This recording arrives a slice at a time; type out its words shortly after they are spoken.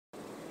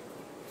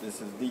This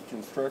is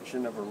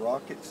Deconstruction of a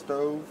rocket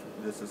stove.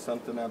 This is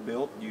something I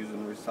built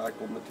using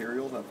recycled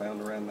materials I found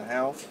around the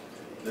house.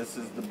 This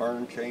is the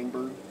burn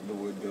chamber. The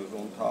wood goes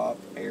on top.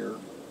 Air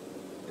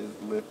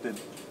is lifted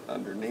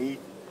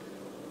underneath.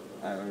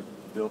 I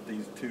built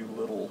these two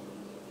little,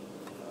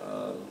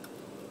 I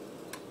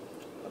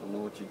don't know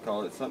what you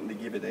call it, something to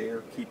give it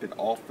air, keep it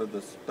off of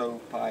the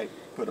stovepipe,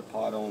 put a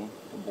pot on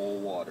to boil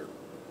water.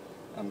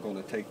 I'm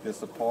going to take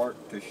this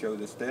apart to show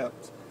the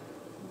steps.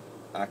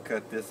 I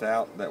cut this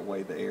out, that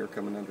way the air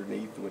coming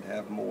underneath would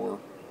have more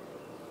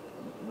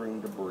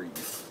room to breathe.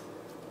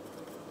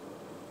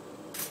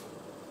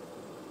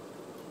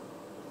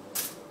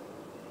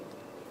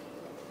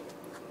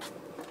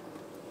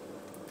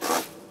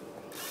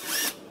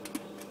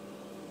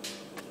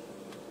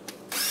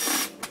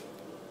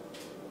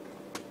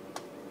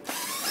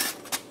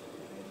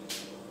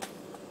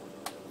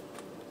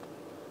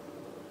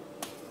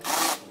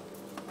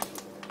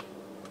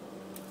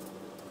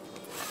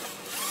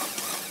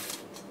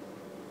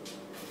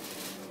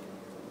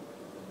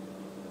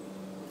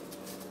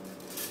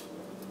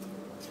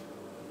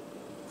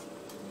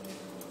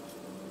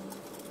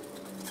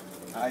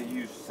 I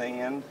use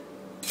sand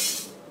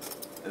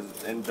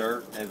and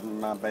dirt as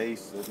my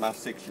base, as my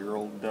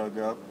 6-year-old dug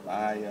up.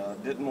 I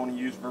didn't want to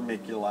use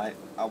vermiculite.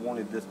 I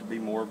wanted this to be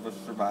more of a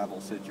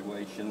survival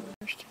situation.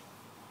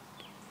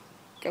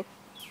 Go.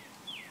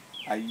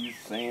 I used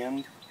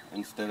sand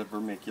instead of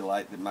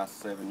vermiculite that my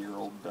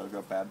 7-year-old dug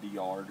up out of the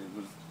yard. It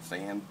was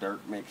sand,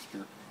 dirt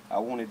mixture. I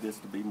wanted this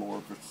to be more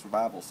of a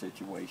survival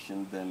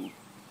situation than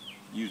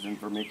using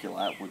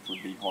vermiculite, which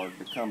would be hard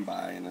to come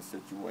by in a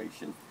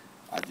situation.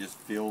 I just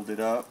filled it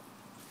up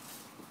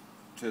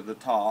to the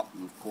top,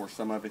 and of course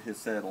some of it has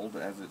settled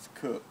as it's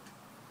cooked.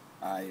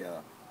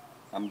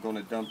 I'm going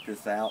to dump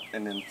this out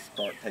and then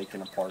start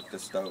taking apart the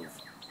stove.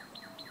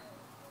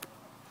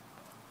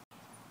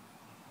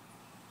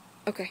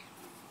 Okay.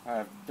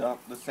 I've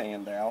dumped the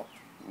sand out.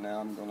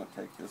 Now I'm going to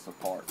take this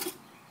apart.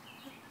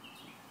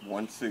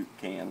 One soup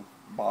can,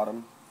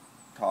 bottom,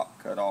 top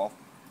cut off,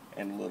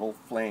 and little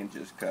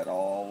flanges cut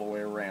all the way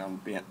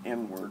around, bent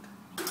inward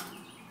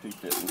to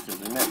fit into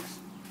the next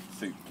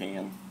soup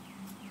can.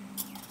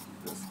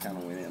 This kind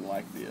of went in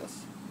like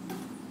this.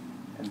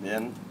 And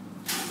then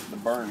the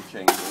burn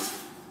chamber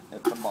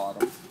at the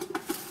bottom.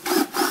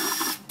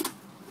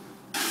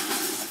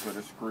 I put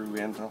a screw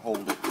in to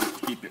hold it,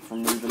 to keep it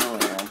from moving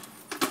around.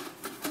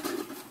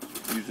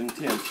 Using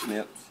 10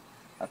 snips,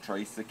 I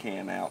trace the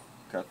can out,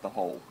 cut the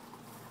hole.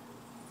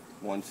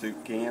 One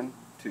soup can,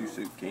 two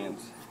soup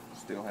cans.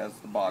 Still has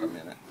the bottom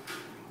in it.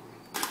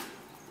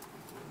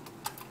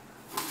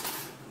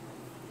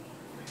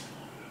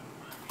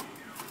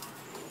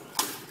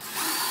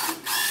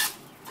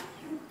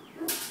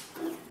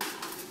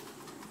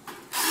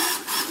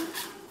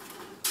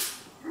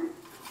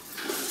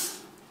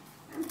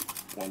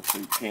 One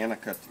soup can I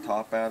cut the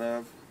top out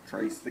of,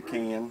 trace the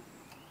can,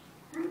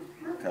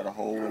 cut a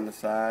hole in the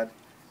side,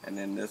 and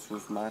then this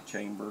was my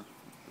chamber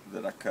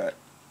that I cut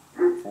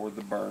for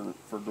the burn,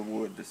 for the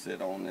wood to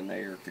sit on and the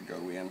air to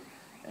go in,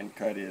 and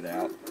cut it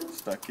out,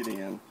 stuck it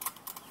in.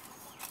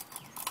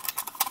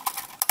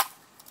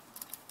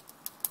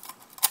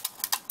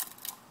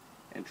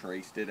 And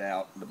traced it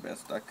out the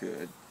best I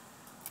could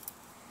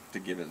to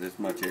give it as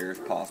much air as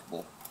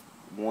possible.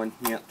 One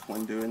hint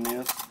when doing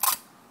this: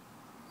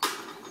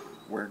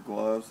 wear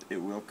gloves,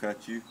 it will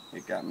cut you.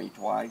 It got me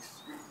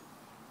twice.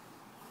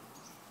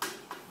 Let's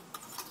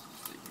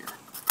see here.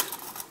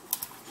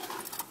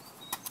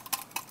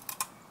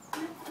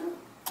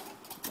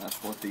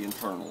 That's what the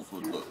internals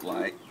would look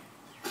like.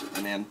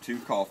 And then 2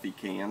 coffee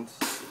cans.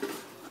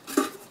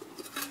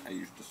 I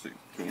used a soup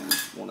can,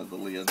 one of the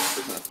lids,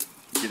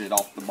 to get it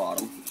off the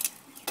bottom.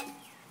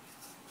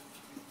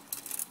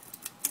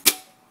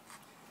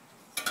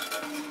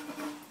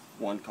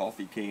 One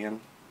coffee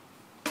can.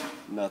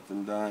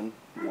 Nothing done.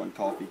 One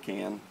coffee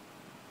can,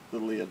 the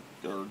lid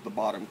or the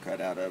bottom cut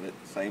out of it,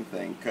 same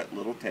thing, cut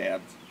little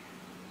tabs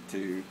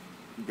to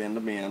bend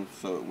them in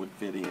so it would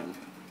fit in.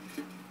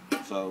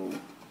 So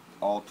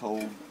all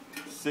told,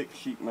 6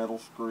 sheet metal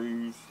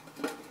screws,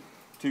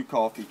 2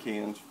 coffee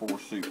cans, 4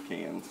 soup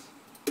cans.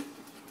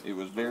 It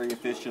was very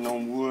efficient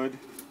on wood.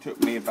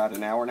 Took me about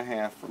an hour and a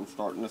half from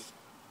starting to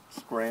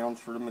scrounge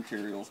for the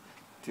materials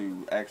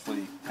to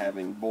actually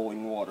having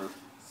boiling water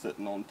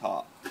sitting on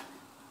top.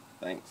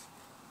 Thanks.